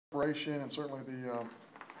preparation, and certainly the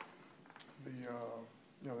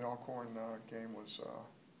Alcorn game was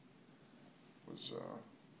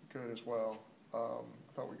good as well. I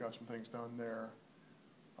thought we got some things done there.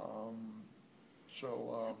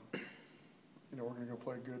 We're going to go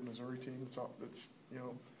play a good Missouri team that's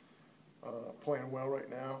playing well right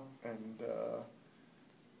now, and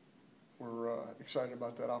we're excited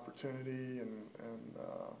about that opportunity, and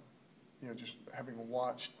just having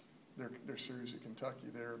watched their series at Kentucky,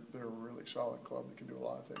 they're a really solid club that can do a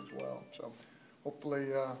lot of things well. So hopefully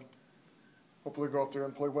go up there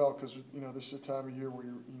and play well, because this is a time of year where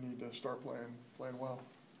you need to start playing well.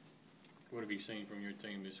 What have you seen from your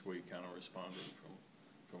team this week, kind of responding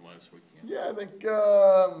from last weekend? Yeah, I think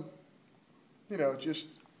just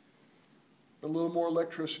a little more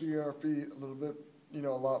electricity on our feet, a little bit, a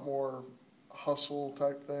lot more hustle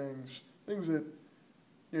type things that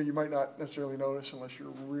you might not necessarily notice unless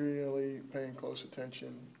you're really paying close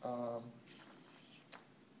attention.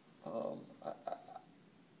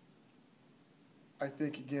 I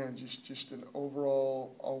think, again, just an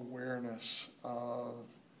overall awareness of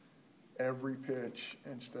every pitch,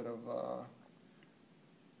 instead of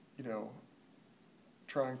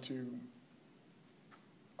trying to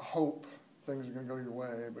hope things are going to go your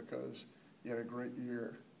way because you had a great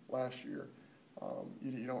year last year.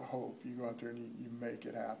 You don't hope. You go out there and you make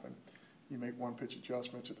it happen. You make one-pitch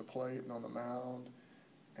adjustments at the plate and on the mound,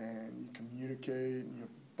 and you communicate, and you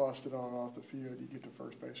bust it on and off the field. You get to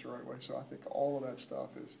first base the right way. So I think all of that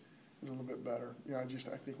stuff is a little bit better. I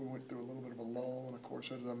think we went through a little bit of a lull, and of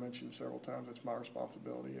course, as I mentioned several times, that's my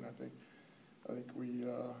responsibility, and I think we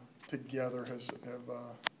together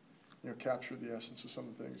have captured the essence of some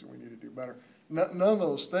of the things that we need to do better. None of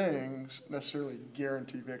those things necessarily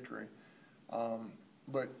guarantee victory.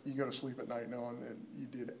 But you go to sleep at night knowing that you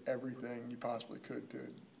did everything you possibly could to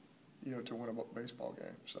win a baseball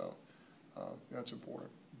game. So that's important.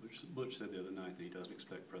 Butch said the other night that he doesn't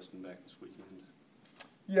expect Preston back this weekend.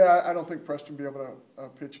 Yeah, I don't think Preston will be able to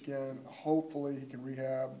pitch again. Hopefully he can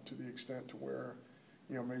rehab to the extent to where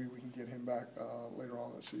maybe we can get him back later on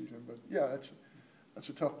in the season. But yeah, that's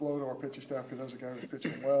a tough blow to our pitching staff, because those are guys who are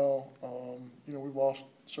pitching well. We've lost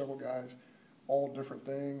several guys, all different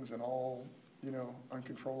things and all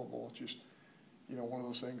uncontrollable. It's just one of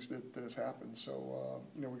those things that has happened. So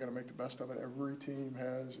we got to make the best of it. Every team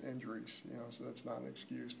has injuries, so that's not an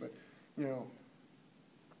excuse. But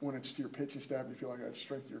when it's to your pitching staff, you feel like that's the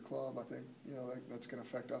strength of your club. I think that's going to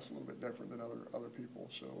affect us a little bit different than other people.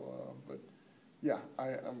 So, but yeah,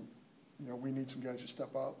 we need some guys to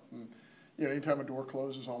step up. And anytime a door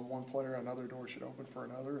closes on one player, another door should open for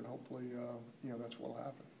another, and hopefully that's what will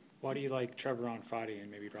happen. Why do you like Trevor on Friday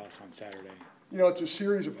and maybe Ross on Saturday? It's a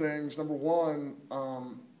series of things. Number one,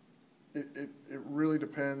 it really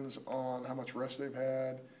depends on how much rest they've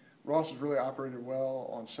had. Ross has really operated well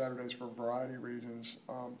on Saturdays for a variety of reasons.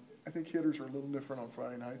 I think hitters are a little different on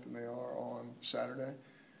Friday night than they are on Saturday.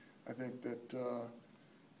 I think that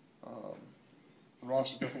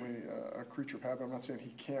Ross is definitely a creature of habit. I'm not saying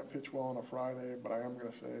he can't pitch well on a Friday, but I am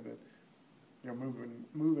going to say that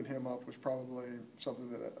moving him up was probably something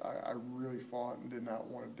that I really fought and did not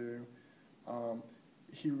want to do.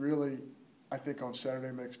 He really, I think, on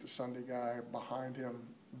Saturday makes the Sunday guy behind him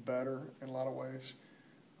better in a lot of ways.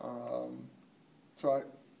 So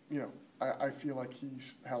I feel like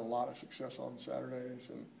he's had a lot of success on Saturdays,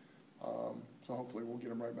 and so hopefully we'll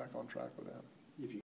get him right back on track with that.